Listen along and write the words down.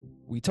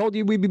We told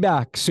you we'd be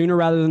back sooner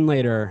rather than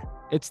later.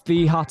 It's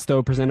the Hot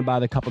Stove presented by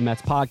the Cup of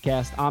Mets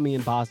podcast. I'm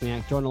Ian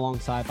Bosniak, joined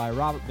alongside by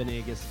Robert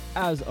Venegas,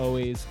 as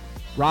always.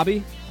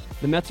 Robbie,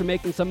 the Mets are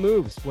making some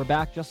moves. We're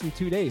back just in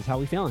 2 days. How are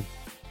we feeling?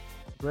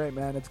 Great,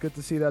 man. It's good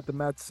to see that the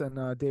Mets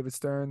and David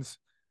Stearns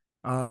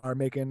are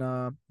making,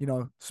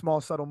 small,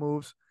 subtle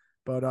moves.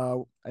 But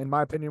in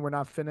my opinion, we're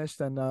not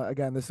finished. And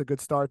again, this is a good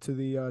start to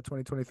the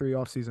 2023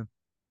 offseason.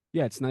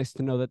 Yeah, it's nice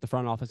to know that the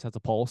front office has a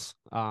pulse.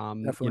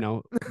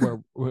 Definitely.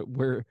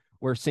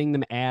 We're seeing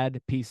them add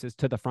pieces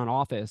to the front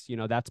office.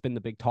 That's been the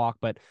big talk,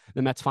 but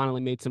the Mets finally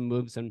made some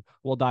moves, and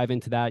we'll dive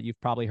into that. You've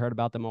probably heard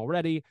about them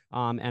already.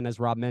 And as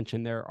Rob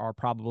mentioned, there are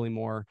probably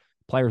more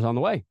players on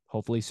the way,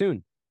 hopefully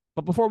soon.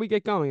 But before we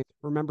get going,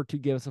 remember to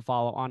give us a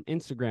follow on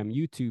Instagram,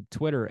 YouTube,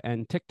 Twitter,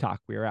 and TikTok.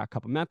 We are at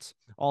Cup of Mets.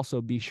 Also,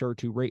 be sure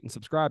to rate and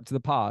subscribe to the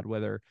pod,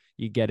 whether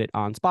you get it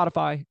on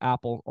Spotify,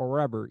 Apple, or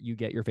wherever you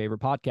get your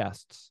favorite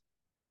podcasts.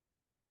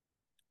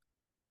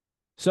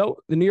 So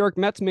the New York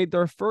Mets made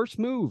their first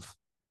move,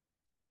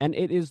 and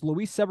it is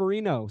Luis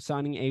Severino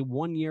signing a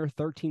 1-year,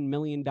 $13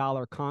 million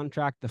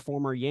contract. The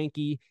former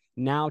Yankee,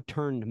 now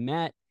turned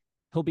Met.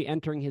 He'll be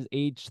entering his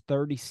age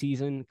 30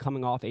 season,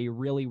 coming off a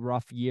really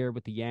rough year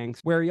with the Yanks,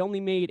 where he only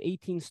made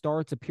 18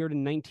 starts, appeared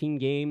in 19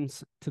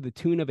 games, to the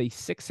tune of a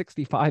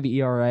 6.65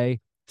 ERA,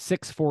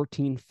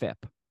 6.14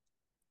 FIP.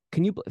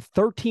 Can you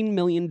 $13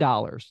 million?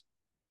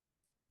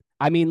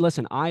 I mean,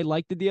 listen, I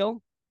like the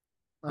deal,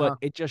 but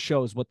it just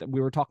shows we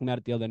were talking about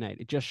it the other night.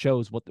 It just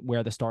shows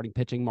where the starting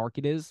pitching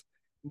market is.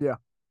 Yeah.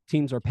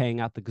 Teams are paying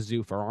out the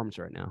kazoo for arms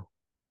right now.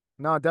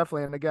 No,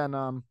 definitely. And again,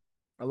 a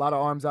lot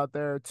of arms out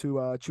there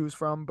to choose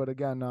from. But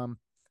again,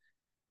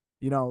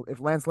 if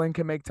Lance Lynn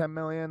can make 10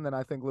 million, then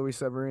I think Luis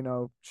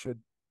Severino should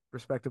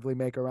respectively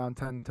make around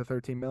 10 to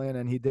 13 million.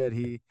 And he did.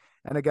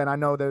 And again, I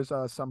know there's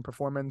some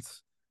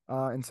performance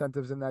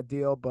incentives in that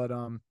deal, but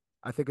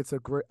I think it's a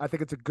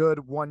good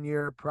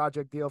 1-year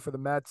project deal for the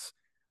Mets,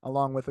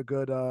 along with a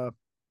good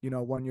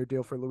 1-year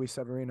deal for Luis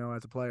Severino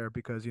as a player,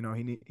 because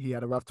he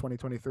had a rough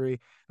 2023,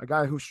 a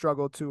guy who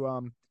struggled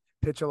to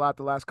pitch a lot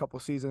the last couple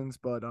seasons,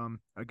 but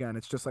again,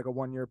 it's just like a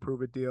 1-year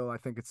prove it deal. I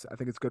think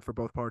it's good for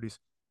both parties.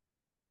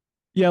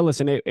 Yeah,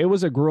 listen, it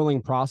was a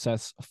grueling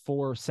process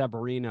for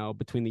Severino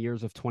between the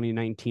years of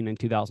 2019 and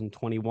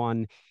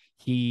 2021.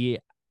 He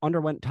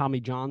underwent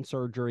Tommy John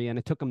surgery, and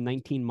it took him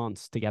 19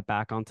 months to get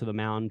back onto the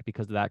mound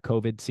because of that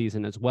COVID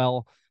season as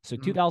well. So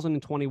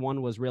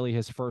 2021 was really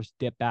his first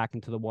dip back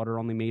into the water,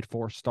 only made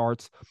 4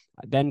 starts.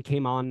 Then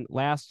came on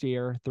last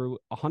year through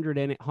a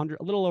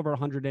little over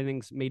 100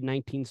 innings, made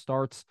 19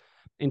 starts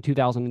in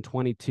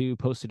 2022,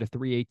 posted a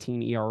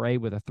 3.18 ERA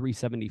with a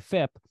 3.70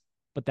 FIP,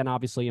 but then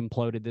obviously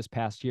imploded this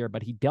past year.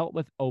 But he dealt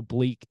with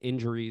oblique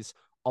injuries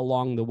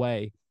along the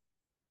way.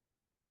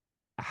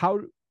 How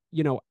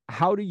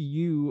do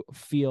you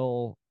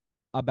feel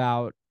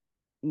about,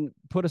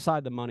 put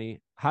aside the money,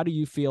 how do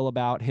you feel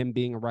about him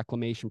being a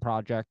reclamation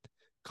project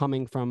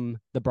coming from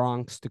the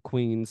Bronx to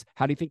Queens?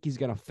 How do you think he's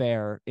going to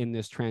fare in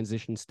this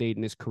transition state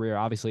in his career?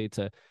 Obviously,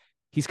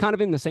 he's kind of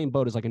in the same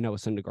boat as like a Noah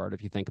Syndergaard,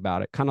 if you think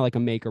about it, kind of like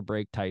a make or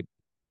break type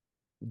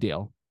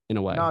deal in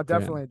a way. No,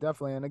 definitely,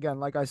 definitely. And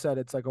again, like I said,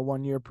 it's like a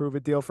 1-year prove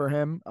it deal for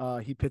him.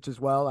 He pitches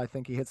well. I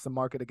think he hits the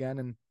market again,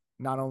 and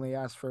not only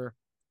asks for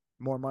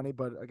more money,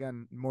 but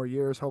again, more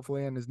years,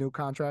 hopefully, in his new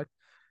contract.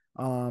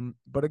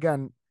 But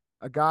again,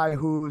 a guy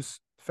whose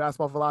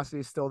fastball velocity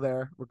is still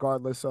there,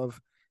 regardless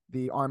of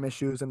the arm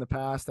issues in the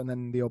past and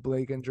then the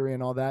oblique injury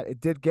and all that. It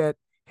did get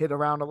hit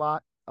around a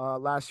lot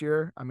last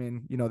year. I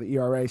mean, the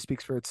ERA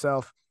speaks for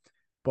itself,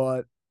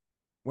 but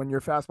when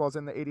your fastball's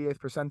in the 88th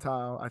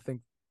percentile, I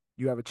think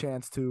you have a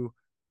chance to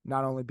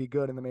not only be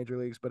good in the major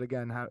leagues, but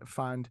again,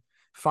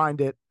 find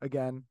it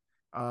again,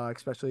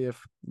 especially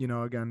if,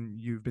 again,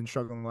 you've been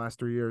struggling the last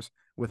 3 years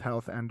with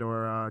health and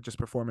or just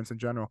performance in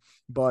general.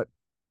 But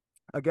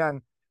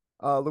again,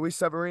 Luis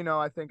Severino,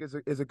 I think,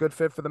 is a good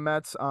fit for the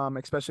Mets,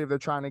 especially if they're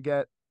trying to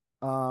get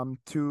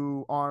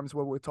 2 arms,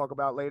 what we'll talk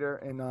about later,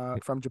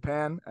 from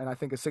Japan. And I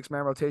think a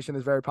 6-man rotation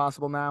is very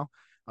possible now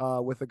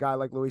with a guy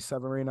like Luis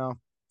Severino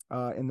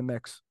in the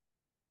mix.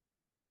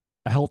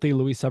 A healthy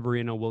Luis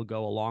Severino will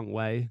go a long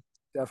way.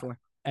 Definitely.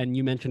 And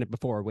you mentioned it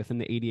before, within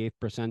the 88th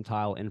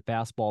percentile in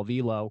fastball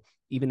velo,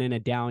 even in a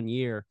down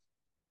year.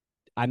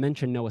 I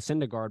mentioned Noah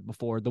Syndergaard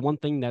before. The one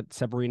thing that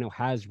Severino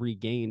has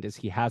regained is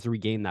he has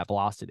regained that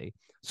velocity.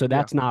 So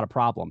that's not a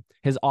problem.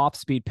 His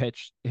off-speed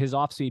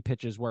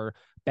pitches were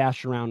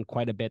bashed around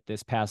quite a bit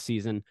this past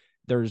season.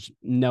 There's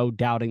no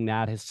doubting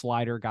that. His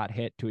slider got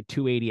hit to a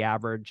 280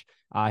 average.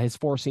 His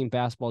four-seam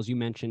fastball, as you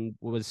mentioned,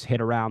 was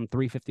hit around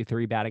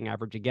 353 batting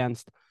average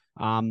against.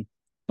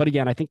 But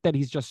again, I think that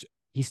he's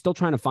still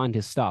trying to find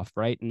his stuff,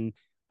 right? And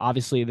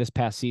obviously this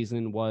past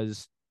season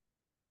was,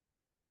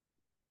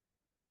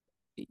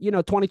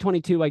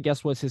 2022, I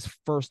guess, was his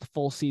first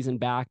full season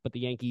back, but the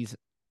Yankees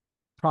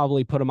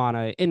probably put him on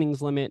an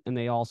innings limit, and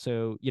they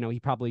also, he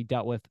probably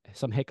dealt with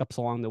some hiccups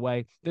along the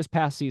way. This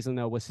past season,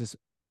 though, was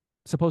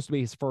supposed to be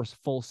his first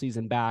full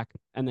season back,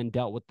 and then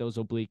dealt with those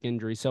oblique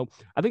injuries. So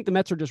I think the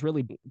Mets are just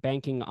really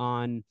banking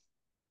on,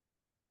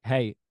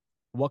 hey,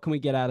 What can we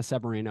get out of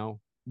Severino?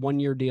 1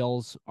 year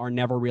deals are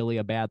never really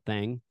a bad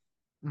thing.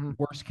 Mhm.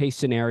 Worst case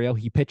scenario,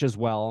 he pitches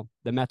well,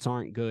 the Mets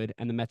aren't good,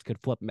 and the Mets could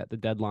flip him at the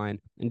deadline,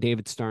 and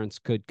David Stearns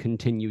could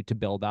continue to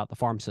build out the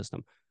farm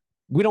system.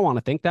 We don't want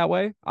to think that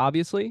way,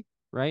 obviously,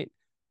 right?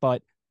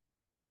 But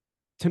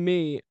to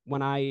me,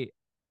 when I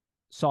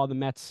saw the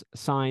Mets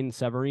sign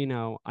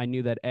Severino, I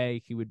knew that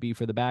A, he would be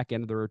for the back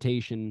end of the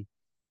rotation,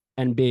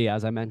 and B,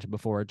 as I mentioned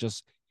before,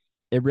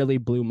 it really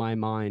blew my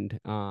mind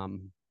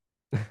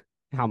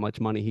how much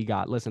money he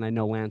got. Listen, I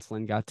know Lance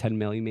Lynn got 10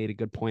 million, made a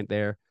good point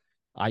there.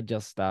 I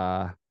just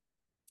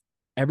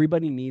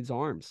everybody needs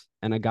arms,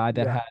 and a guy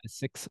that Yeah. had a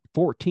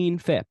 6.14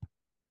 FIP.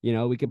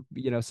 We could,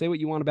 say what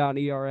you want about an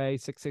ERA,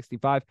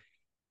 6.65.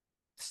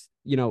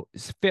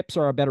 FIPs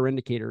are a better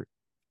indicator.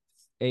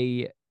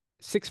 A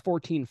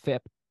 6.14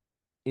 FIP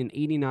in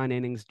 89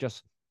 innings,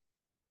 just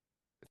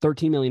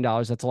 $13 million.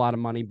 That's a lot of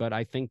money, but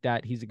I think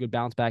that he's a good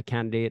bounce back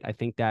candidate. I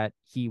think that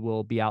he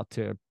will be out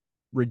to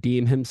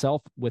redeem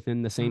himself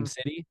within the same Mhm.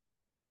 city.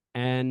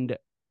 And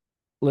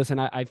listen,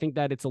 I think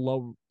that it's a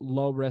low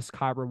risk,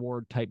 high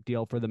reward type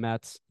deal for the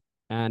Mets.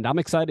 And I'm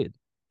excited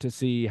to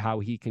see how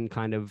he can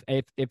kind of,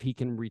 if he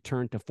can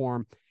return to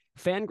form.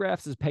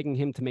 Fangraphs is pegging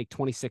him to make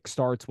 26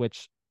 starts,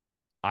 which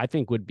I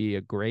think would be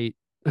a great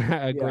a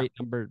Yeah, great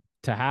number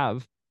to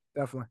have.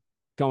 definitely.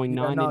 Going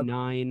Yeah, nine no. and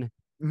nine,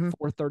 Mhm.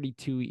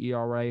 4.32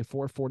 ERA,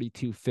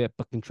 4.42 FIP,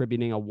 but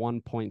contributing a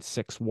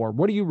 1.6 WAR.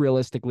 What are you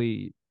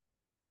realistically,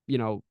 you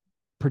know,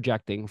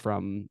 projecting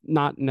from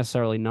not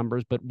necessarily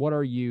numbers, but what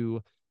are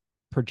you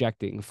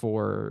projecting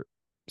for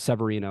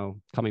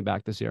Severino coming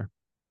back this year?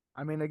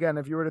 I mean, again,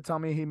 if you were to tell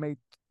me he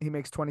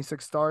makes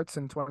 26 starts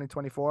in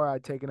 2024,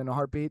 I'd take it in a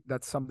heartbeat.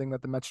 That's something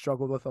that the Mets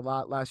struggled with a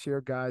lot last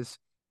year, guys,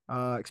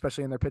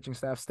 especially in their pitching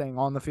staff, staying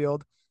on the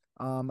field.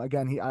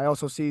 Again, I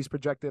also see he's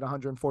projected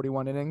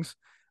 141 innings,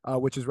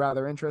 which is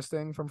rather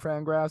interesting from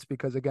Fangraphs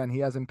because again, he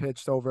hasn't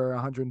pitched over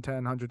 110,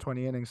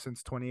 120 innings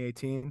since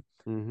 2018.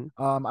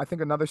 Mm-hmm. I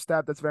think another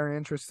stat that's very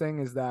interesting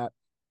is that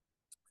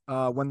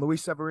when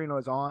Luis Severino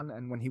is on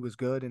and when he was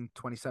good in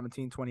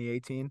 2017,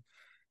 2018,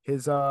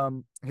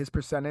 his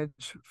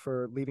percentage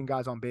for leaving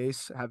guys on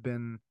base have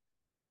been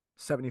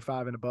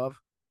 75 and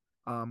above,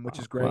 which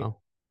Oh, is great.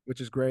 wow.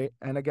 Which is great.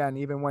 And again,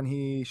 even when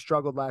he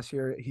struggled last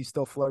year, he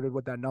still flirted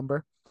with that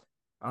number.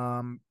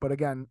 But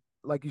again,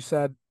 like you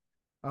said,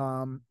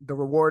 the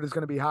reward is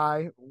going to be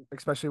high,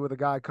 especially with a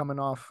guy coming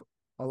off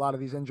a lot of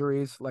these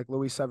injuries like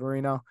Luis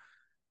Severino.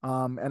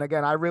 And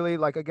again, I really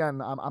like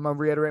again, I'm gonna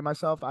reiterate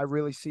myself. I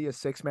really see a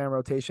 6-man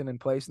rotation in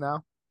place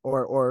now,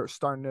 or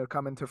starting to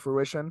come into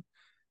fruition.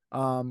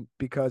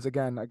 Because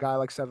again, a guy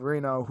like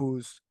Severino,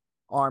 whose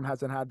arm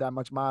hasn't had that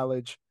much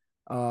mileage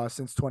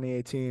since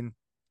 2018,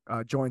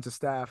 joins a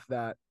staff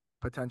that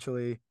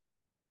potentially,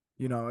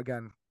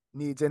 again,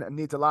 needs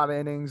a lot of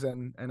innings.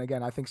 And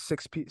again, I think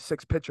six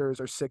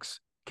pitchers or six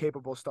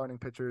capable starting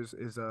pitchers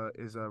is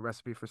a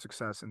recipe for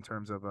success in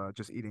terms of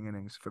just eating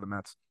innings for the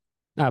Mets.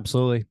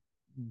 Absolutely.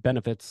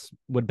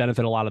 Would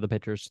benefit a lot of the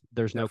pitchers.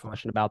 There's no Definitely.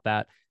 question about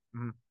that.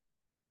 Mhm.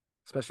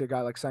 Especially a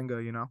guy like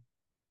Senga.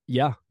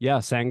 Yeah, yeah,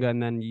 Sanga,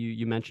 and then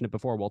you mentioned it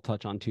before. We'll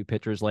touch on two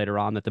pitchers later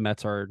on that the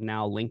Mets are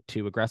now linked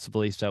to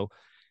aggressively. So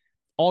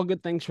all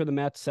good things for the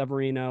Mets.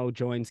 Severino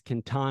joins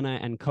Quintana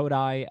and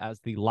Kodai as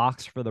the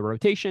locks for the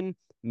rotation.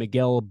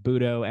 McGill,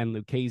 Budo, and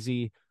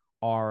Lucchesi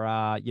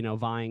are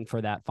vying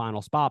for that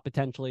final spot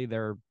potentially.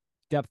 They're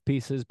depth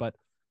pieces, but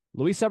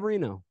Luis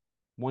Severino,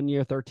 1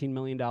 year, $13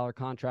 million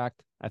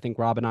contract. I think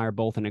Rob and I are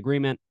both in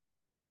agreement.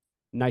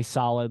 Nice,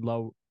 solid,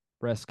 low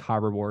risk, high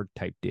reward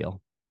type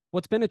deal.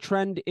 What's been a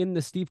trend in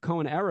the Steve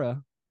Cohen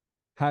era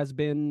has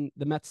been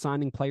the Mets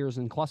signing players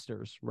in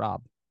clusters,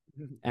 Rob.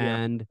 Yeah.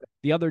 And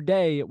the other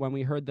day, when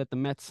we heard that the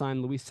Mets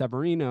signed Luis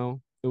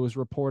Severino, it was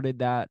reported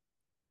that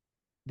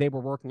they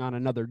were working on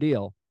another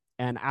deal.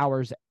 And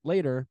hours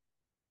later,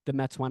 the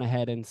Mets went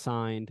ahead and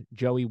signed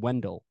Joey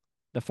Wendle,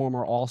 the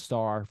former All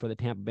Star for the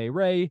Tampa Bay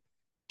Ray,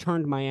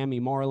 turned Miami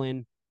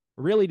Marlin.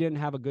 Really didn't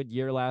have a good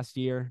year last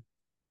year.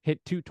 Hit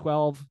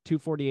 212,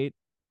 248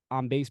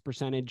 on base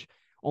percentage,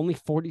 only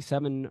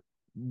 47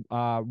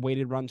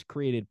 weighted runs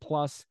created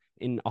plus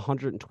in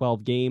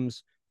 112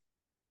 games.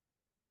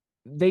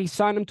 They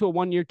signed him to a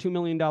 1 year, $2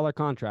 million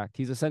contract.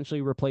 He's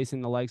essentially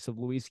replacing the likes of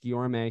Luis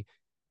Guillorme.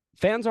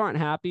 Fans aren't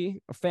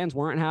happy. Fans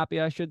weren't happy,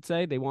 I should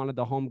say. They wanted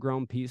the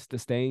homegrown piece to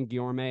stay in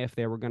Guillorme if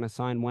they were going to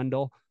sign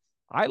Wendle.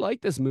 I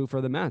like this move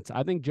for the Mets.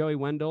 I think Joey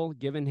Wendle,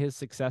 given his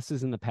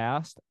successes in the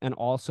past and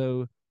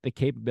also the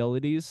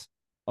capabilities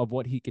of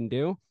what he can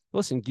do.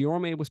 Listen,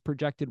 Guillorme was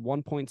projected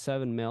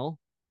 1.7 mil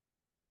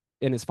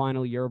in his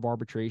final year of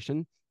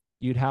arbitration.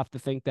 You'd have to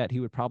think that he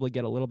would probably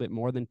get a little bit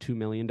more than $2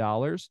 million.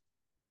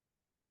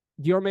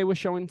 Guillorme was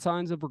showing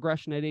signs of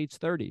regression at age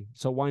 30.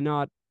 So why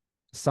not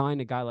sign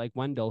a guy like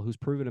Wendell, who's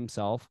proven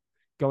himself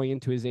going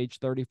into his age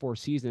 34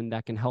 season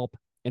that can help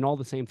in all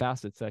the same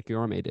facets that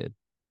Guillorme did?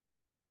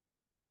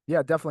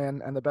 Yeah,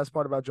 definitely. And the best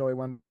part about Joey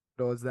Wendle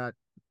is that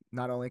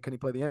not only can he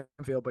play the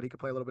infield, but he can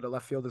play a little bit of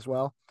left field as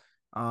well.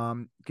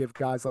 Give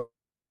guys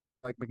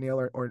like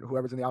McNeil or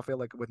whoever's in the outfield,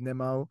 like with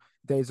Nimmo,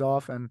 days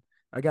off. And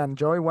Again,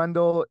 Joey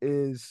Wendle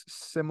is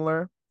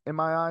similar in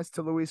my eyes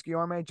to Luis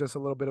Guillorme, just a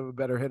little bit of a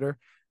better hitter.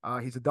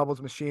 He's a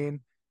doubles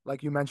machine,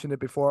 like you mentioned it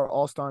before,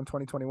 All Star in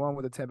 2021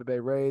 with the Tampa Bay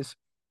Rays.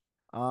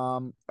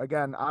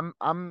 Again,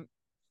 I'm.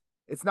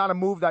 It's not a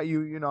move that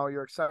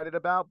you're excited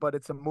about, but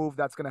it's a move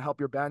that's going to help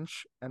your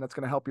bench and that's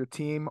going to help your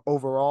team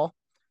overall.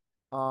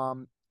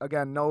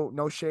 Again,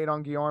 no shade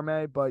on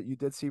Guillorme, but you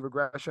did see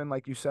regression,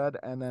 like you said.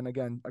 And then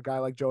again, a guy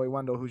like Joey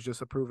Wendle, who's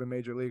just a proven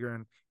major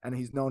leaguer and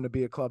he's known to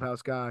be a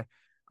clubhouse guy.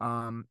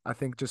 I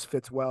think just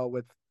fits well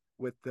with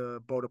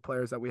the boat of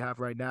players that we have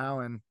right now.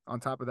 And on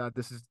top of that,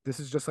 this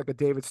is just like a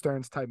David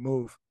Stearns type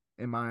move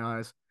in my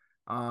eyes.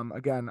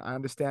 Again, I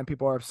understand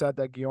people are upset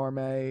that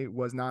Guillorme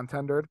was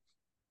non-tendered.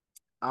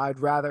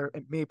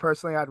 Me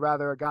personally, I'd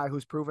rather a guy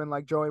who's proven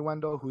like Joey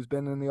Wendle, who's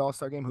been in the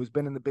All-Star game, who's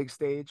been in the big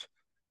stage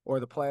or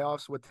the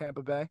playoffs with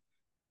Tampa Bay.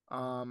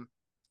 Um,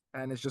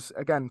 and it's just,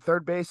 again,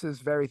 third base is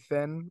very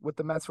thin with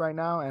the Mets right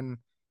now, and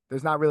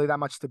there's not really that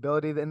much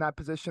stability in that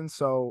position.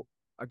 So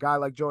a guy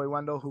like Joey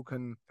Wendle,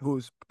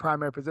 whose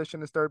primary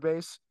position is third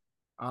base,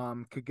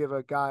 could give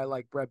a guy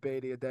like Brett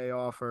Baty a day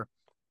off,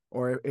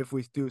 or if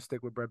we do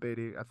stick with Brett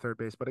Baty at third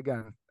base. But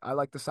again, I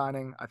like the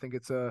signing. I think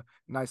it's a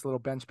nice little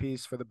bench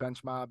piece for the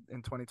bench mob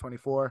in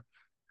 2024.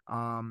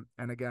 And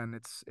again,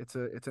 it's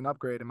an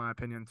upgrade in my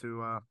opinion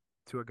to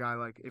a guy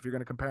like, if you're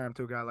going to compare him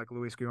to a guy like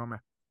Luis Guillorme.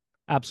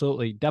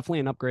 Absolutely. Definitely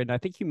an upgrade. And I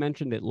think you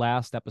mentioned it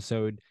last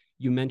episode.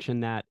 You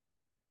mentioned that,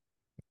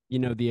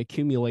 the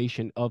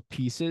accumulation of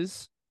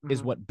pieces is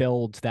Mm-hmm. what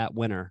builds that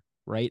winner,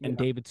 right? And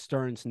Yeah. David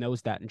Stearns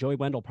knows that. And Joey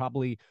Wendell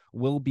probably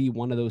will be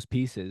one of those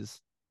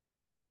pieces,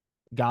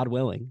 God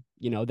willing,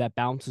 that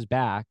bounces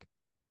back,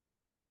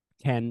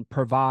 can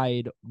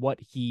provide what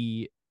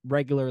he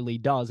regularly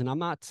does. And I'm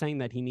not saying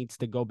that he needs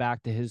to go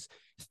back to his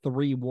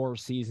 3 WAR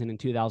season in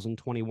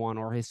 2021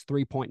 or his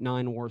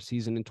 3.9 WAR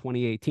season in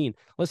 2018.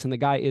 Listen, the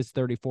guy is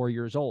 34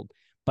 years old,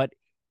 but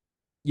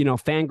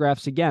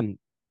Fangraphs again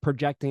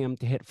projecting him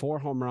to hit 4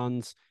 home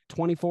runs,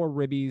 24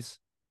 ribbies,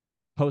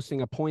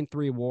 posting a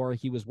 .3 WAR.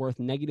 He was worth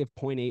negative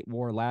 .8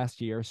 WAR last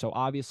year. So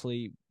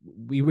obviously,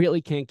 we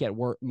really can't get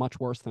much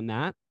worse than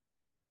that.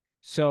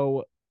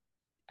 So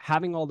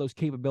having all those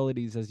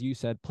capabilities, as you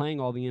said, playing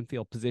all the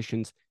infield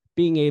positions,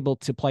 being able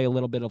to play a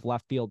little bit of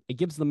left field, it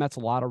gives the Mets a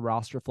lot of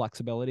roster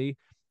flexibility.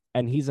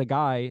 And he's a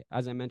guy,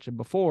 as I mentioned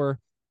before,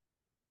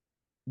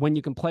 when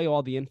you can play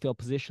all the infield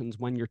positions,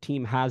 when your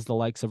team has the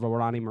likes of a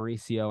Ronnie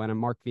Mauricio and a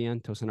Mark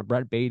Vientos and a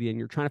Brett Baty, and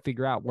you're trying to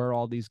figure out where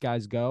all these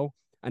guys go,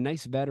 a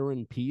nice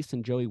veteran piece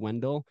in Joey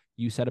Wendle,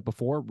 you said it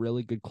before,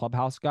 really good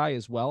clubhouse guy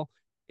as well,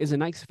 is a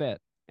nice fit.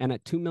 And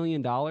at $2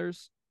 million,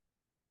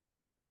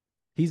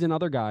 he's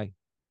another guy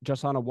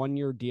just on a 1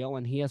 year deal,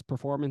 and he has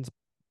performance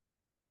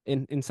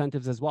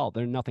incentives as well.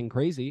 They're nothing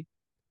crazy,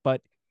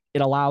 but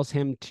it allows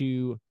him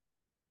to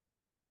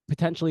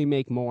potentially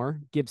make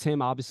more, gives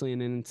him obviously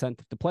an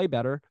incentive to play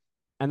better.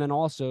 And then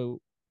also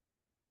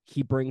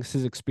he brings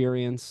his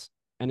experience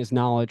and his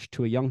knowledge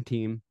to a young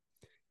team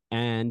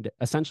and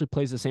essentially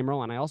plays the same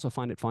role. And I also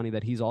find it funny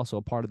that he's also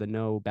a part of the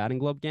no batting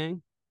glove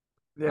gang.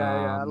 Yeah,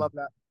 I Um, love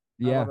that. I love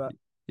yeah, that.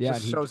 yeah, Just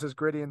and he, shows his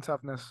gritty and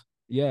toughness.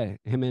 yeah,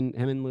 him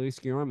and Luis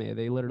Guillorme,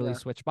 they literally Yeah.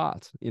 switch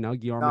spots.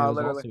 Guillorme No, was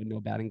literally. also a no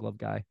batting glove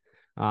guy.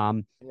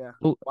 Um, Yeah.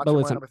 but Watch him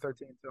wear listen, number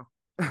 13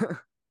 too.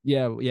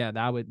 yeah,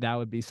 that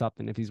would be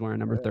something if he's wearing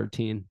number Yeah.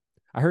 13.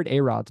 I heard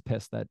A-Rod's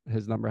pissed that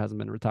his number hasn't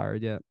been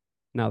retired yet.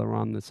 Now that we're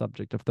on the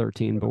subject of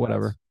 13, For but the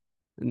whatever.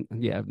 Mets.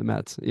 Yeah, the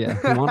Mets. Yeah,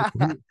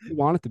 he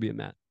wanted to be a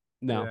Met.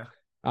 No. Yeah.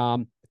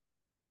 Um,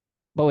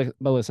 but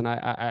listen,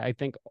 I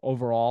think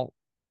overall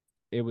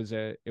it was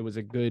a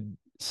good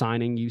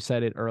signing. You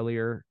said it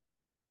earlier,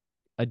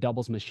 a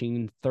doubles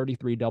machine,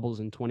 33 doubles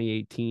in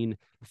 2018,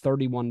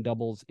 31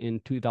 doubles in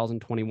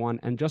 2021,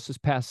 and just this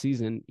past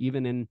season,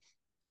 even in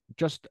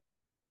just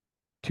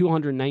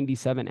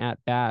 297 at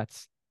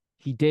bats,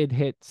 he did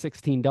hit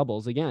 16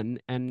 doubles again.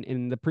 And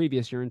in the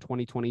previous year, in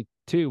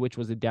 2022, which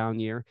was a down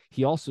year,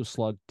 he also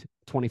slugged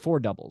 24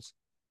 doubles.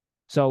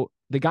 So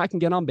the guy can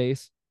get on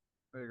base.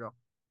 There you go.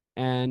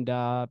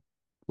 And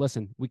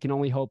listen, we can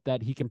only hope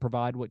that he can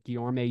provide what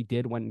Guillorme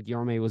did when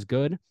Guillorme was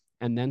good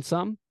and then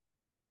some.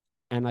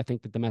 And I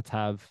think that the Mets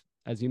have,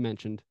 as you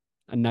mentioned,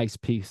 a nice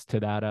piece to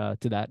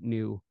that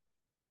new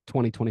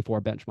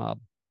 2024 bench mob.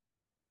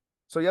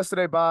 So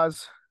yesterday,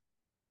 Boz,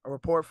 a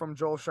report from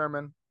Joel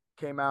Sherman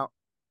came out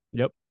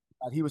Yep.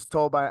 that he was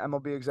told by an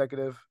MLB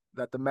executive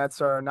that the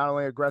Mets are not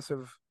only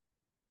aggressive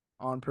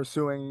on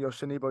pursuing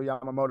Yoshinobu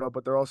Yamamoto,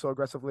 but they're also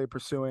aggressively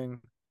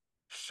pursuing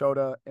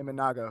Shota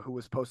Imanaga, who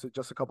was posted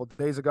just a couple of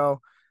days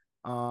ago.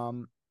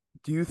 Um,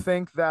 do you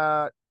think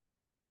that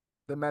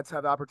the Mets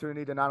have the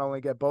opportunity to not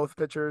only get both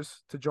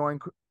pitchers to join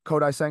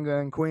Kodai Senga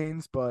and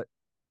Queens, but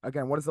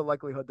again, what is the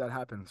likelihood that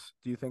happens?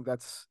 Do you think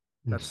that's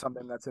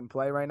something that's in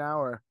play right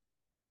now, or?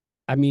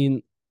 I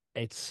mean,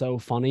 it's so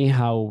funny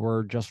how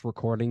we're just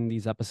recording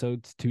these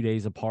episodes 2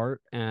 days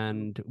apart, Mhm.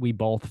 and we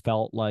both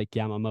felt like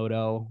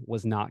Yamamoto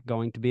was not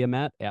going to be a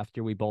Met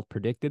after we both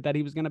predicted that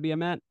he was going to be a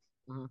Met.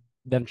 Mhm.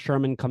 Then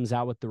Sherman comes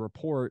out with the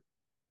report,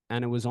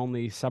 and it was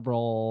only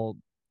several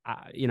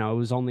it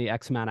was only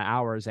X amount of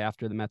hours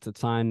after the Mets had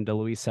signed to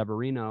Luis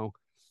Severino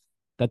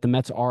that the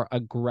Mets are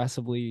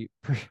aggressively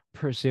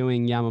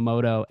pursuing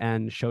Yamamoto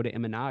and Shota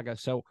Imanaga.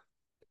 So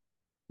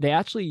they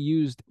actually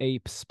used a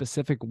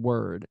specific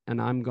word,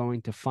 and I'm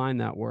going to find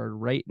that word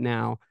right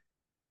now.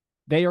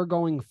 They are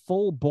going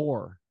full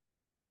bore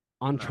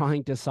on Nice.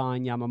 trying to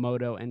sign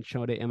Yamamoto and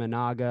Shota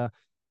Imanaga.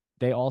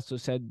 They also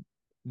said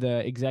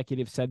the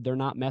executive said they're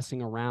not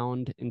messing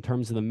around in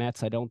terms of the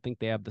Mets. I don't think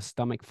they have the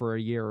stomach for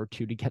a year or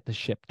two to get the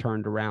ship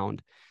turned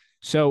around.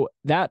 So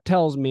that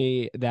tells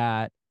me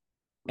that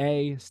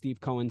Steve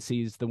Cohen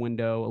sees the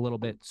window a little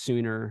bit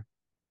sooner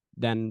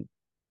than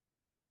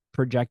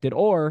projected,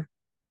 or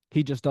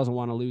he just doesn't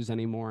want to lose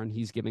anymore and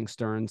he's giving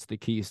Stearns the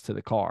keys to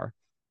the car.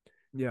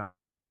 Yeah.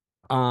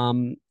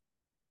 Um,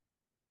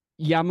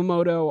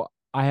 Yamamoto,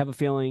 I have a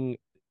feeling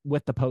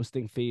with the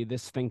posting fee,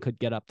 this thing could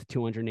get up to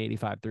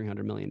 285,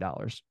 $300 million.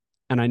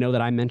 And I know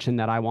that I mentioned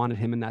that I wanted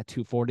him in that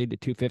 240 to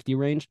 250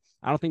 range.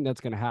 I don't think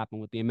that's going to happen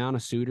with the amount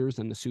of suitors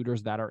and the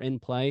suitors that are in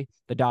play,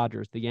 the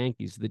Dodgers, the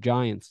Yankees, the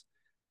Giants.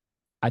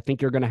 I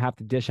think you're going to have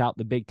to dish out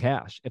the big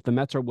cash. If the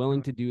Mets are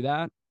willing Mhm. to do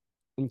that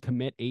and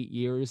commit 8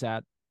 years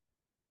at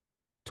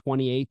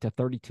 28 to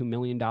 $32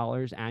 million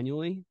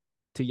annually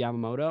to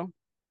Yamamoto,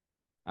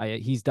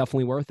 he's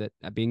definitely worth it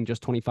at being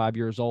just 25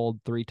 years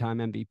old, 3-time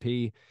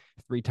MVP,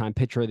 3-time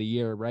pitcher of the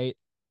year, right?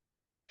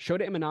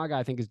 Shota Imanaga,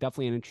 I think, is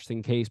definitely an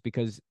interesting case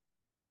because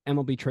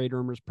MLB trade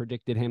rumors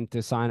predicted him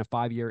to sign a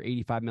 5-year,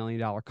 $85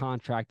 million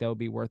contract that would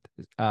be worth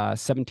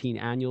 17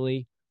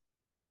 annually.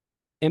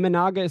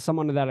 Imanaga is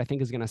someone that I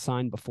think is going to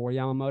sign before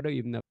Yamamoto,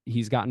 even though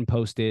he's gotten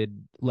posted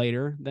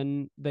later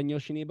than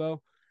Yoshinobu.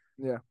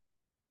 Yeah.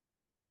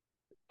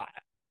 I,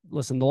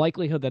 Listen, the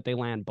likelihood that they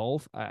land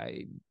both,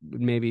 I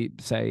would maybe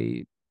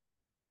say,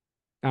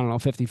 I don't know,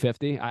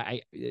 50-50.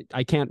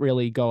 I can't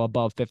really go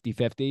above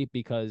 50-50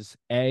 because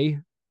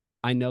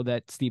I know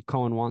that Steve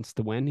Cohen wants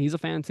to win. He's a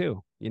fan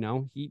too.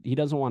 He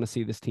doesn't want to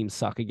see this team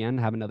suck again,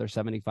 have another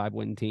 75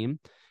 win team.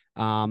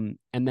 And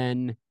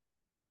then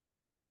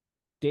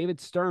David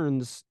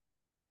Stearns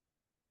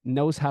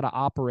knows how to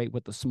operate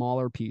with the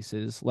smaller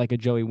pieces, like a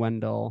Joey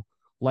Wendle,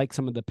 like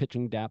some of the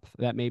pitching depth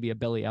that maybe a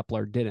Billy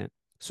Epler didn't.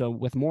 So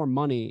with more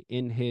money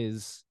in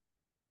his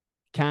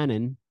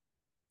cannon,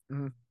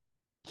 Mhm.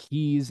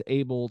 he's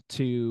able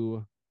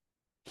to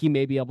he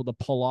may be able to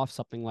pull off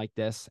something like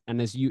this.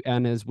 And as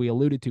we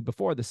alluded to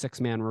before, the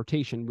 6-man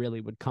rotation really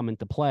would come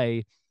into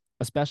play,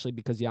 especially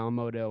because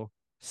Yamamoto,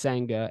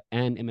 Senga,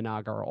 and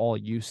Imanaga are all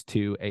used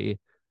to a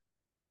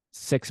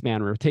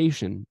 6-man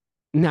rotation.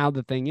 Now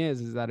the thing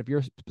is that if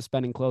you're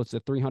spending close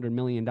to $300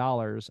 million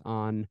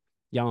on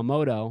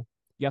Yamamoto,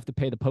 you have to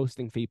pay the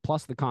posting fee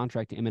plus the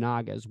contract to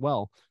Imanaga as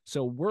well.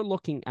 So we're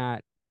looking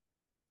at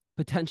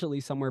potentially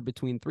somewhere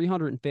between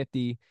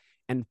 350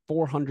 and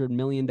 $400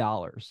 million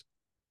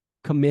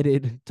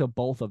committed to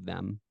both of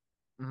them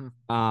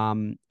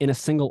Mhm. in a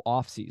single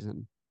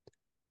offseason.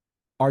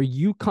 Are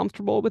you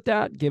comfortable with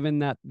that, given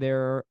that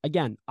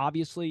again,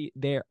 obviously,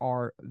 there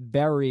are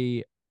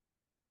very,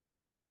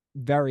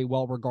 very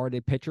well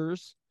regarded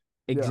pitchers?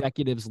 Yeah.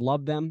 Executives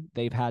love them.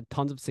 They've had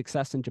tons of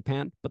success in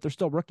Japan, but they're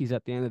still rookies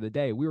at the end of the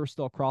day. We were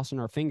still crossing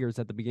our fingers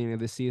at the beginning of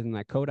the season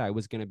that Kodai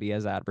was going to be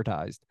as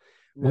advertised.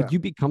 Would Yeah. you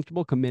be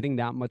comfortable committing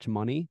that much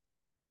money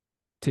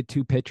to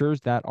two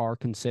pitchers that are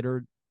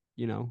considered,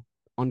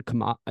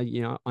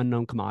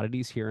 unknown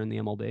commodities here in the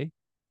MLB?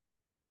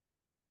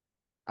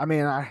 I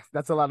mean,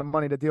 that's a lot of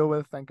money to deal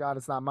with. Thank God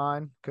it's not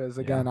mine, because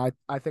Yeah, again,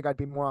 I think I'd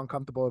be more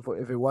uncomfortable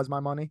if it was my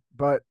money.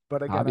 But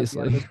again, at the end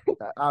obviously.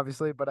 of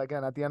obviously, but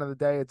again, at the end of the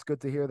day, it's good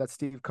to hear that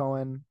Steve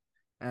Cohen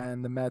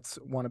and the Mets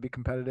want to be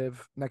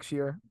competitive next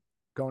year,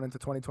 going into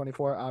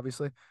 2024,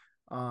 obviously.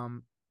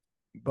 Um,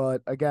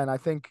 but again, I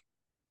think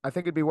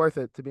it'd be worth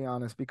it, to be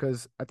honest,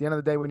 because at the end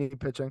of the day, we need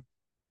pitching.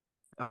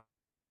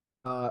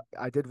 Uh,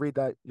 I did read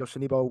that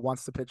Yoshinibo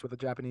wants to pitch with a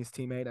Japanese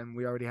teammate, and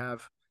we already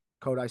have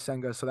Kodai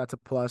Senga, so that's a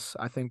plus.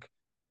 I think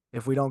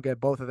if we don't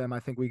get both of them, I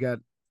think we get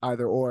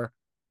either or.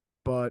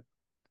 But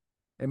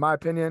in my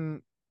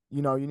opinion,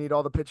 you need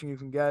all the pitching you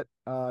can get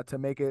to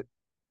make it,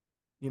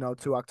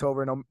 to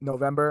October,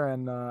 November,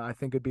 and I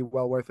think it'd be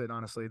well worth it.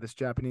 Honestly, this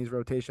Japanese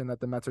rotation that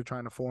the Mets are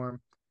trying to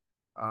form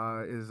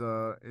is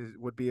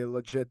would be a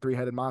legit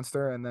three-headed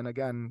monster. And then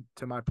again,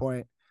 to my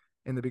point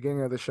in the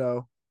beginning of the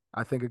show,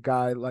 I think a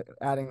guy like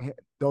adding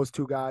those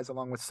two guys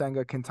along with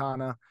Senga,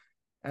 Quintana,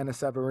 and a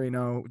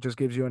Severino just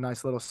gives you a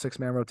nice little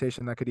 6-man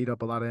rotation that could eat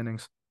up a lot of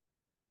innings.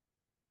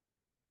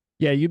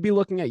 Yeah, you'd be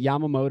looking at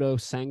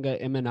Yamamoto, Senga,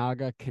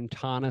 Imanaga,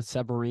 Quintana,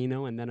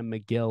 Severino, and then a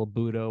McGill,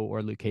 Budo,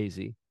 or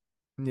Lucchesi.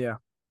 Yeah.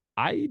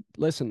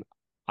 Listen,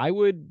 I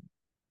would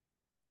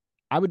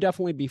I would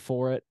definitely be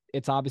for it.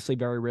 It's obviously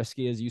very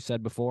risky, as you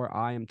said before.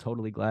 I am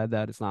totally glad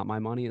that it's not my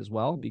money as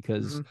well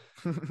because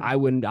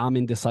Hmm. I'm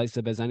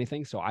indecisive as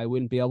anything, so I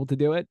wouldn't be able to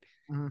do it.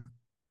 Hmm.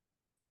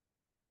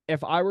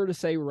 If I were to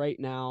say right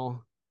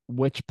now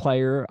which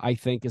player I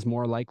think is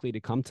more likely to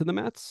come to the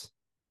Mets,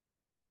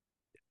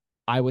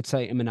 I would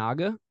say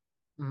Imanaga,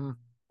 Hmm.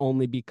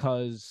 only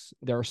because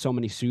there are so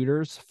many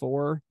suitors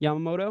for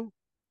Yamamoto.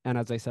 And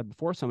as I said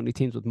before, so many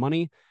teams with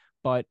money,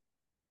 but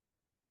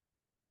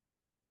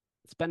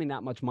spending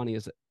that much money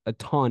is a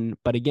ton.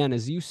 But again,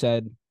 as you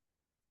said,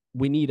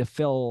 we need to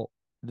fill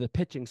the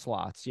pitching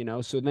slots, you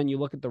know? So then you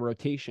look at the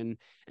rotation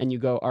and you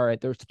go, all right,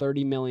 there's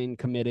 30 million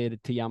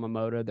committed to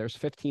Yamamoto. There's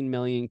 15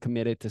 million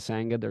committed to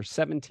Senga. There's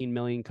 17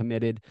 million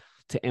committed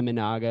to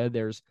Imanaga.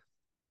 There's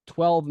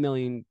 12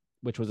 million,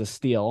 which was a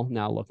steal.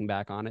 Now looking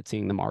back on it,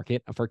 seeing the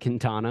market for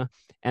Quintana,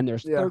 and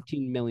there's Yeah,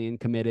 13 million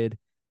committed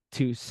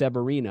to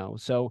Severino.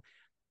 So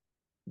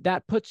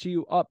that puts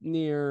you up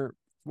near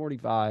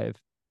 45,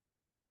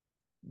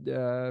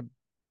 uh,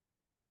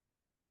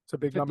 it's a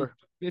big 50, number.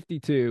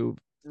 52,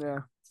 Yeah.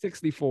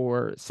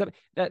 64,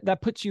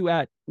 that puts you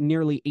at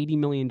nearly $80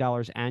 million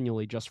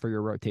annually just for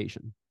your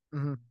rotation,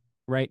 Hmm.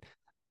 right?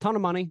 Ton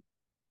of money,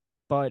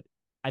 but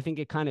I think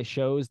it kind of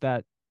shows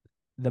that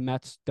the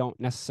Mets don't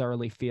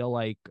necessarily feel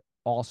like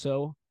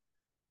also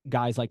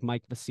guys like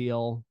Mike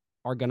Vasile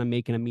are going to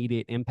make an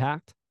immediate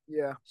impact.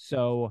 Yeah.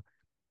 So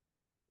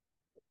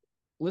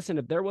listen,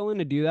 if they're willing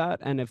to do that,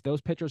 and if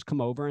those pitchers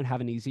come over and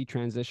have an easy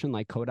transition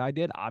like Kodai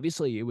did,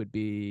 obviously it would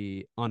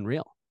be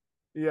unreal.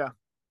 Yeah.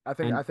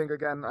 And I think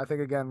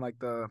again, like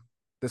the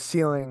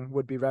ceiling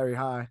would be very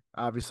high,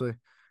 obviously.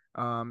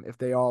 If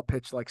they all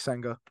pitch like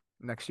Senga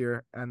next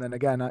year. And then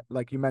again,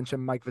 like you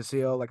mentioned, Mike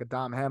Vasile, like a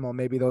Dom Hamill,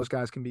 maybe those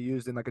guys can be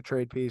used in like a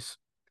trade piece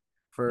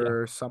yeah,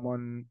 for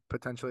someone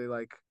potentially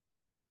like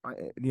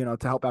to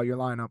help out your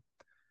lineup.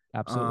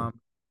 absolutely.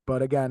 Um,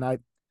 but again, I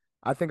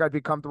think I'd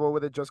be comfortable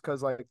with it just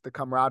because like the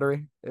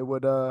camaraderie, it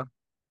would Yeah.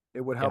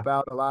 help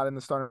out a lot in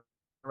the starting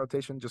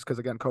rotation. Just because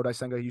again, Kodai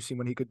Senga, you see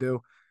what he could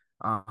do.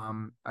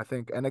 I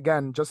think, and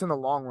again, just in the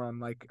long run,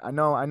 like I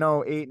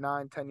know 8,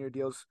 9, 10 year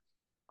deals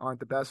aren't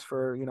the best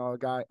for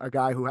a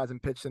guy who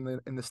hasn't pitched in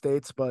the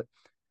states, but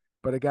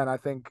again, I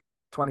think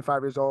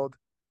 25 years old,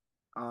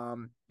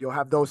 you'll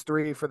have those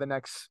three for the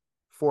next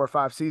 4 or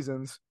 5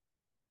 seasons,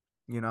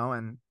 and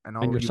And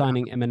all you're you would have.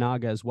 signing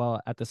Imanaga as well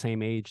at the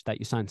same age that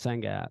you signed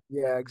Senga at.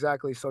 Yeah,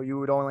 exactly. So you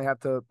would only have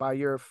to by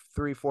year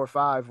 3, 4,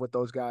 5 with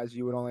those guys.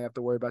 You would only have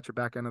to worry about your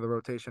back end of the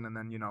rotation, and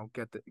then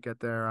get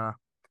there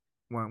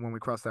when we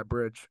cross that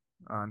bridge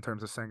in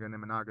terms of Senga and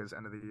Imanaga's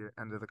end of the year,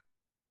 end of the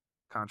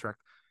contract.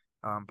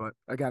 But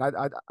again,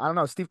 I don't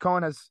know. Steve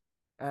Cohen has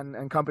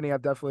and company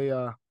have definitely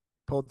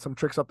pulled some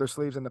tricks up their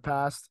sleeves in the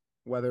past,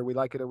 whether we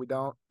like it or we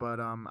don't. But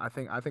I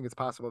think it's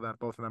possible that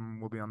both of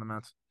them will be on the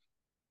Mets.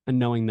 And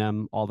knowing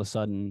them all of a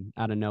sudden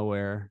out of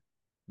nowhere,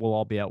 we'll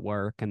all be at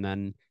work, and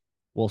then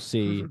we'll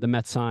see the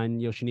Mets sign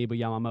Yoshinobu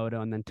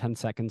Yamamoto, and then 10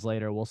 seconds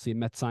later we'll see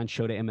Mets sign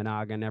Shota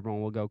Imanaga, and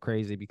everyone will go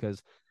crazy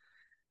because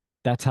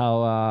that's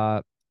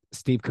how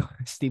Steve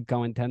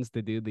Cohen tends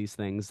to do these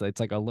things. It's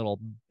like a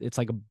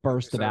Like you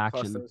burst of said,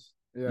 action. clusters.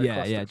 Yeah, Yeah, yeah,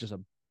 clusters. just a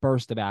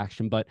burst of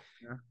action. But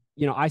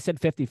Yeah. I said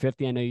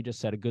 50-50. I know you just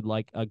said a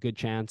good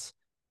chance.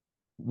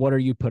 What are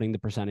you putting the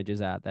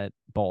percentages at that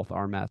both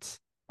are Mets?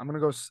 I'm gonna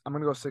go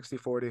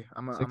 60-40.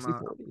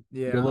 60-40.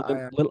 You're Yeah, I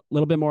am.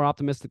 little bit more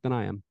optimistic than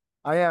I am.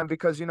 I am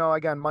because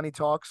again, money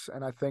talks,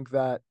 and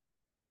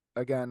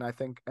again,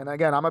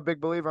 I'm a big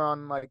believer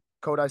on like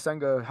Kodai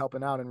Senga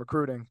helping out and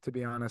recruiting. To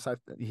be honest,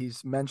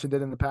 he's mentioned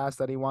it in the past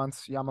that he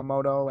wants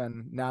Yamamoto,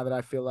 and now that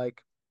I feel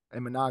like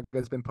Imanaga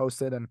has been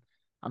posted, and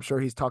I'm sure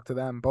he's talked to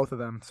them, both of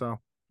them. So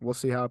we'll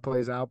see how it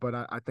plays out. But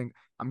I think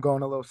I'm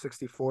going a little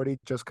 60-40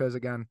 just because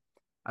again,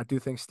 I do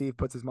think Steve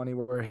puts his money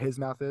where his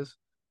mouth is,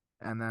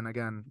 and then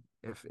again,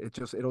 if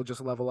it'll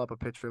just level up a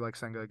pitcher like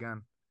Senga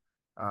again,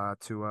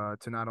 to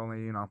not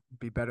only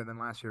be better than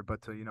last year, but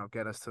to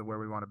get us to where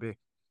we want to be.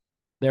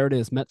 There it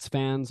is. Mets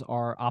fans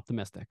are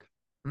optimistic.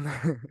 All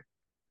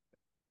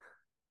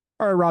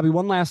right, Robbie,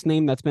 one last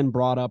name that's been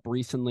brought up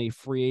recently,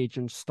 free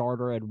agent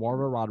starter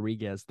Eduardo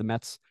Rodriguez. The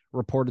Mets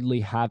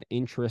reportedly have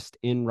interest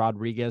in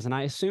Rodriguez, and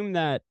I assume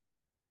that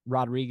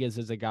Rodriguez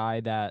is a guy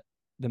that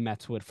the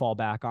Mets would fall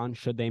back on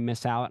should they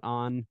miss out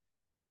on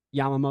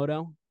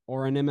Yamamoto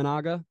or an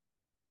Imanaga.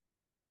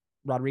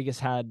 Rodriguez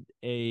had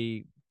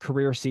a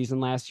career season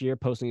last year,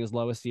 posting his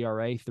lowest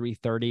ERA,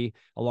 3.30,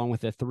 along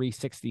with a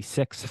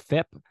 3.66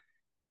 FIP,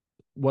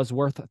 was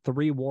worth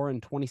 3 WAR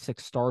and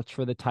 26 starts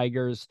for the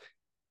Tigers.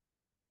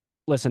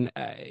 Listen,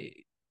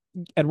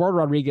 Eduardo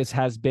Rodriguez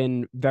has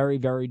been very,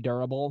 very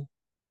durable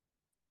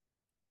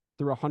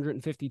through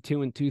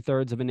 152 and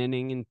 2/3 of an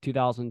inning in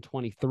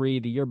 2023.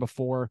 The year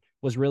before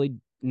was really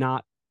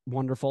not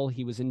wonderful.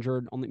 He was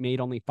injured,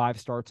 made only 5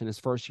 starts in his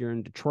first year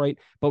in Detroit,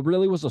 but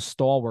really was a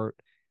stalwart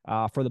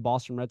for the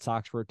Boston Red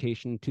Sox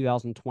rotation in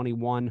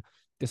 2021.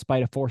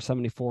 Despite a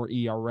 4.74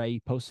 ERA, he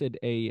posted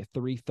a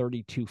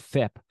 3.32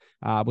 FIP,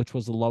 which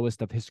was the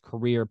lowest of his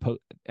career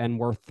and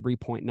worth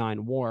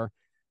 3.9 WAR,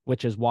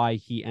 which is why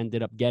he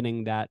ended up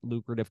getting that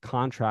lucrative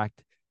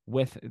contract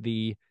with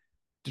the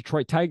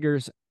Detroit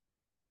Tigers.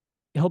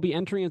 He'll be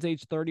entering his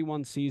age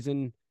 31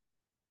 season,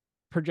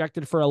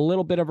 projected for a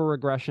little bit of a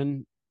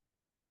regression.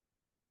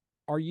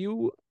 Are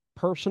you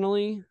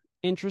personally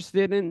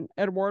interested in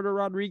Eduardo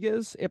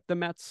Rodriguez if the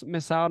Mets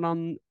miss out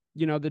on,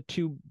 the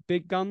two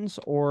big guns,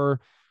 or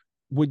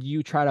would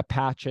you try to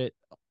patch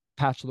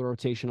the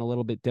rotation a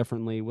little bit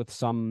differently with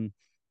some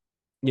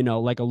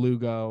like a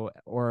Lugo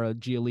or a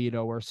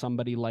Giolito or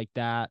somebody like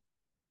that,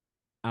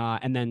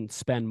 and then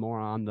spend more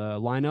on the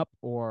lineup?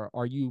 Or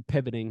are you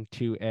pivoting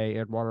to a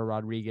Eduardo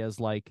Rodriguez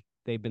like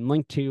they've been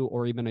linked to,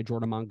 or even a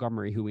Jordan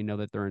Montgomery who we know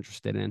that they're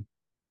interested in?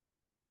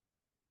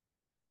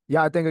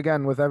 Yeah, I think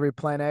again with every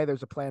plan A,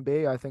 there's a plan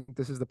B. I think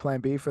this is the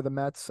plan B for the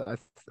Mets.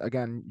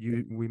 Again,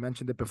 we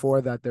mentioned it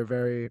before that they're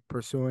very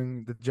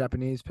pursuing the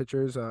Japanese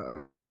pitchers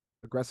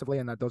aggressively,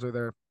 and that those are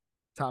their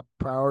top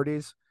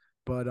priorities.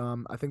 But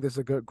I think this is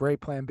a great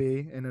plan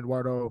B in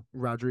Eduardo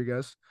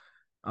Rodriguez.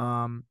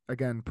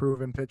 Again,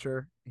 proven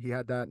pitcher. He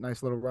had that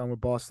nice little run with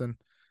Boston,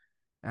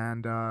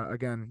 and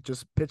again,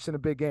 just pitched in a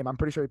big game. I'm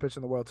pretty sure he pitched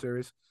in the World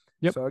Series.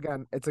 Yep. So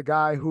again, it's a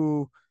guy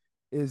who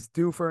is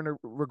due for a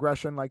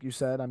regression, like you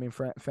said. I mean,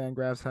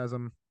 Fangraphs has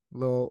him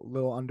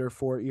little under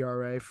 4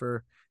 ERA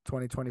for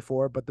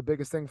 2024. But the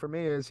biggest thing for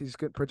me is he's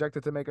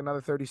projected to make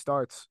another 30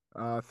 starts,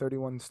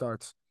 31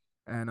 starts,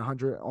 and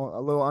 100, a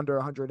little under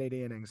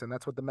 180 innings, and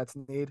that's what the Mets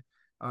need,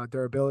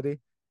 durability.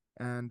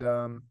 And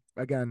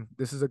again,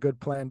 this is a good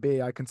plan B.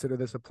 I consider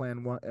this a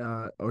plan one,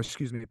 or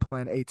excuse me,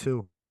 plan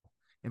A2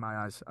 in my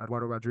eyes.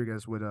 Eduardo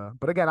Rodriguez would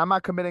but again, I'm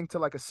not committing to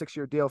like a 6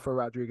 year deal for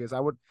Rodriguez.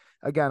 I would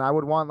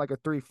want like a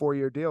 3 4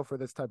 year deal for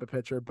this type of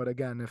pitcher. But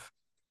again, if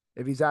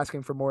he's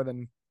asking for more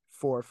than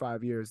 4 or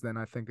 5 years, then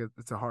I think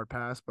it's a hard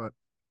pass, but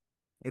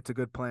it's a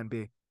good plan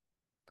B.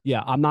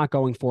 Yeah, I'm not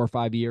going 4 or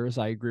 5 years.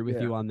 I agree with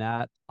Yeah. you on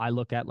that. I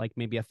look at like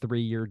maybe a 3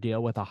 year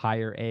deal with a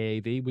higher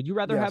AAV. Would you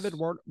rather have Yes.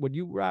 Eduardo? Would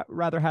you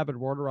rather have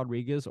Eduardo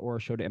Rodriguez or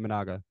Shota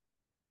Imanaga?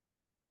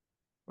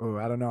 Oh,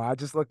 I don't know. I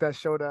just looked at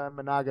Shota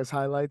Managa's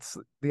highlights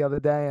the other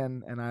day,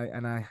 and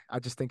I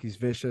just think he's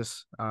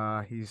vicious.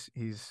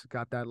 He's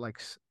got that like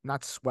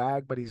not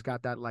swag, but he's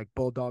got that like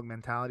bulldog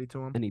mentality to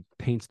him. And he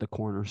paints the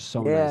corner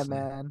so Yeah, nicely.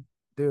 man.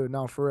 Dude,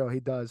 no, for real,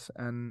 he does.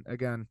 And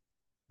again,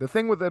 the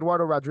thing with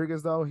Eduardo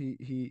Rodriguez though,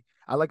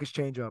 I like his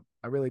changeup.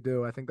 I really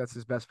do. I think that's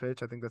his best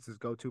pitch. I think that's his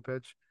go-to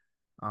pitch.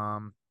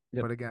 Um,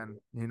 Yep. but again,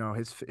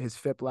 his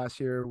FIP last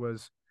year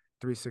was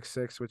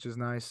 3.66, which is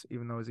nice,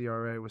 even though his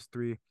ERA was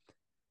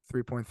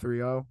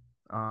 3.30.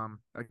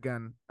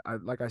 Again,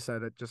 like I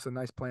said, just a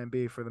nice plan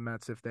B for the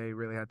Mets if they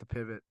really had to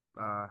pivot,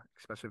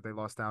 especially if they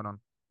lost out on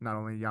not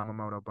only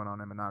Yamamoto but on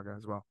Imanaga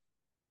as well.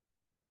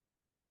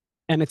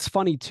 And it's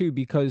funny too,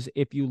 because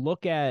if you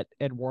look at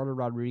Eduardo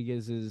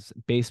Rodriguez's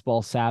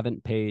baseball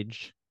savant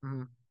page,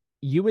 Mhm.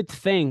 you would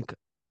think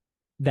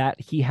that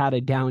he had a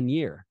down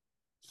year.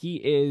 He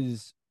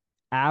is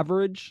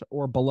average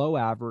or below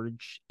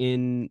average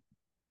in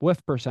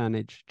whiff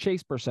percentage,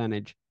 chase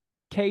percentage,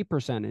 K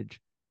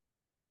percentage.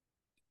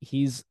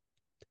 He's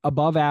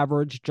above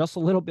average, just a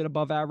little bit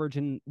above average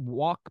in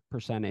walk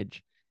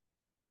percentage.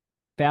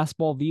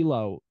 Fastball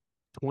velo,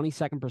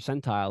 22nd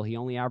percentile. He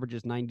only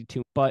averages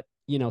 92. But,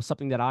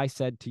 something that I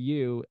said to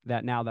you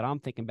that now that I'm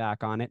thinking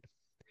back on it,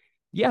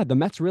 yeah, the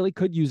Mets really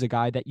could use a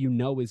guy that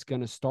is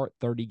going to start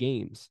 30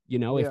 games.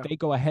 If Yeah. they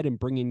go ahead and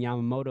bring in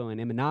Yamamoto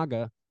and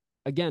Imanaga,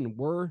 again,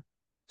 we're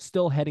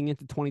still heading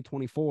into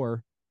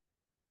 2024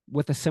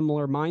 with a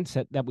similar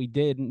mindset that we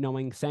did,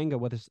 knowing Senga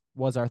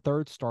was our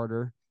third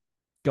starter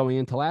going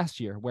into last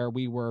year, where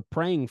we were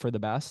praying for the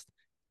best.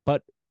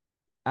 But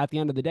at the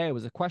end of the day, it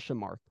was a question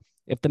mark.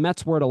 If the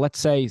Mets were to, let's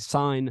say,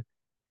 sign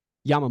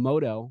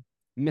Yamamoto,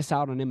 miss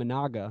out on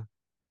Imanaga,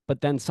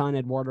 but then sign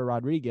Eduardo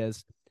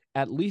Rodriguez,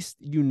 at least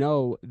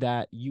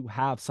that you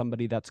have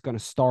somebody that's going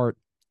to start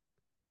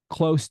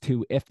close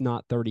to, if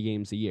not 30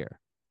 games a year.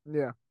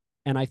 Yeah.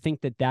 And I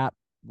think that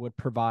would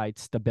provide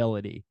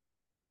stability.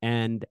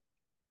 And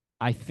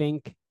I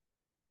think,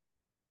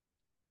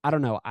 I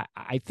don't know,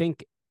 I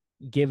think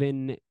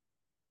given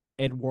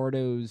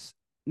Eduardo's,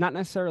 not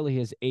necessarily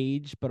his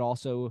age, but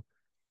also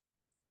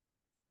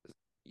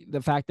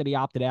the fact that he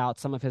opted out,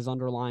 some of his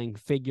underlying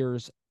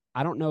figures,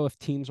 I don't know if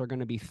teams are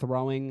going to be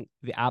throwing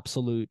the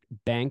absolute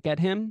bank at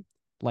him.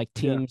 Like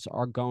Yeah. teams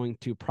are going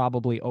to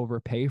probably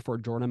overpay for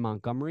Jordan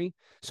Montgomery.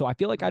 So I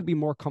feel like I'd Mhm. be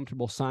more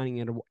comfortable signing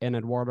an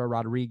Eduardo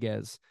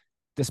Rodriguez,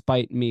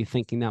 despite me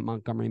thinking that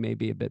Montgomery may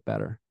be a bit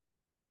better.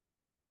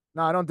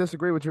 No, I don't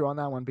disagree with you on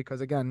that one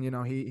because again,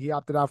 he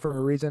opted out for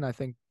a reason. I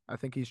think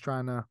he's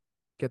trying to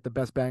get the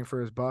best bang for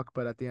his buck,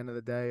 but at the end of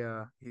the day,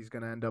 he's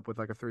gonna end up with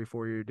like a 3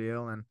 4 year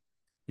deal. And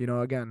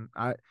again,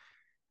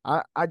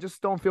 I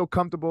just don't feel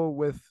comfortable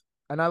with.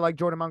 And I like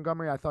Jordan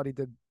Montgomery. I thought he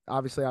did.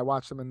 Obviously, I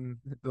watched him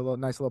in the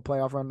nice little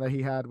playoff run that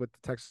he had with the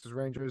Texas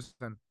Rangers,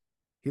 and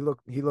he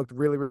looked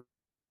really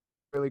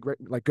really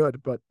great, like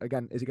good. But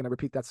again, is he going to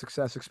repeat that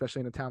success,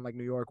 especially in a town like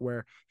New York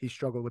where he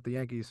struggled with the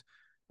Yankees?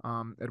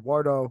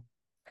 Eduardo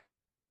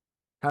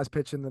has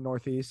pitched in the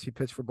Northeast. He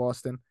pitched for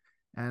Boston,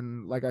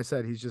 and like I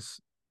said, he's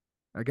just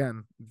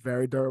again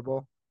very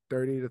durable.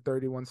 30 to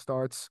 31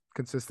 starts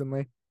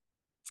consistently.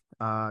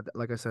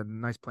 Like I said,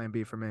 nice plan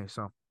B for me.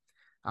 So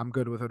I'm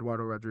good with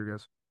Eduardo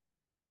Rodriguez.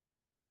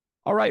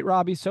 All right,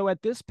 Robbie. So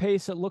at this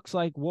pace, it looks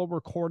like we'll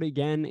record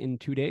again in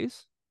 2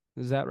 days.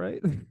 Is that right?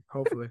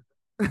 Hopefully.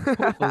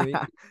 Hopefully.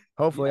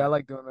 Hopefully, I Yeah.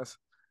 like doing this.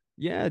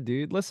 Yeah,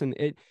 dude. Listen,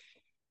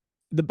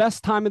 the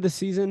best time of the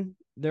season,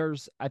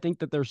 I think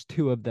that there's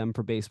two of them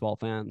for baseball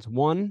fans.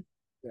 One,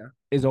 Yeah.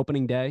 is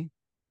opening day,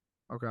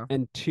 Okay.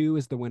 and 2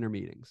 is the winter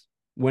meetings.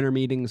 Winter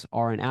meetings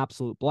are an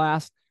absolute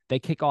blast. They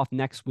kick off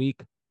next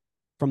week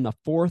from the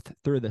 4th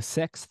through the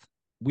 6th.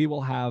 We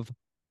will have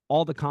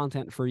all the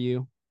content for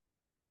you.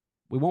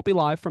 We won't be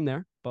live from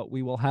there, but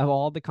we will have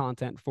all the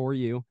content for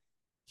you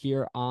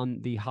here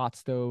on the Hot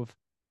Stove.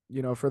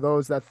 For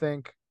those that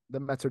think the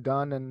Mets are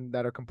done and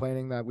that are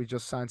complaining that we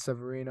just signed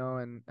Severino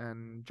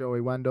and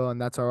Joey Wendle and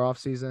that's our off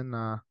season,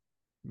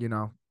 you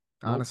know,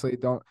 Nope. honestly,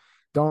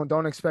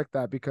 don't expect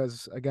that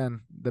because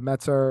again, the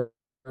Mets are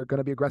going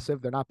to be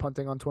aggressive. They're not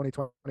punting on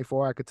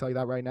 2024. I could tell you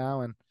that right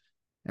now.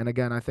 And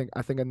again, I think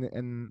in the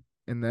end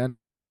in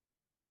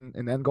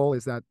the end goal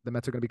is that the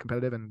Mets are going to be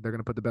competitive and they're going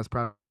to put the best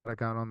product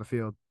out on the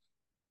field.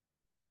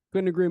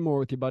 Couldn't agree more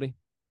with you, buddy.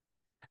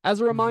 As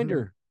a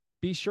reminder,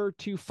 be sure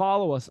to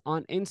follow us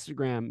on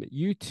Instagram,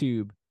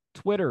 YouTube,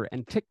 Twitter,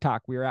 and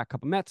TikTok. We are at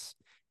Cup of Mets.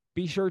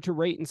 Be sure to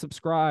rate and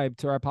subscribe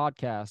to our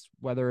podcast,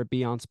 whether it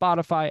be on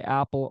Spotify,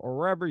 Apple, or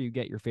wherever you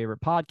get your favorite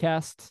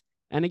podcasts.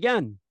 And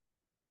again,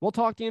 we'll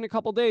talk to you in a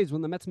couple days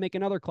when the Mets make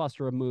another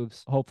cluster of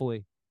moves,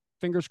 hopefully.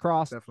 Fingers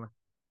crossed. Definitely.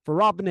 For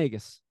Rob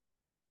Benegas,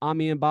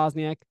 I'm Ian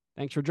Bosniak.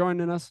 Thanks for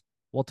joining us.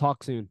 We'll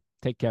talk soon.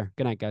 Take care.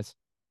 Good night, guys.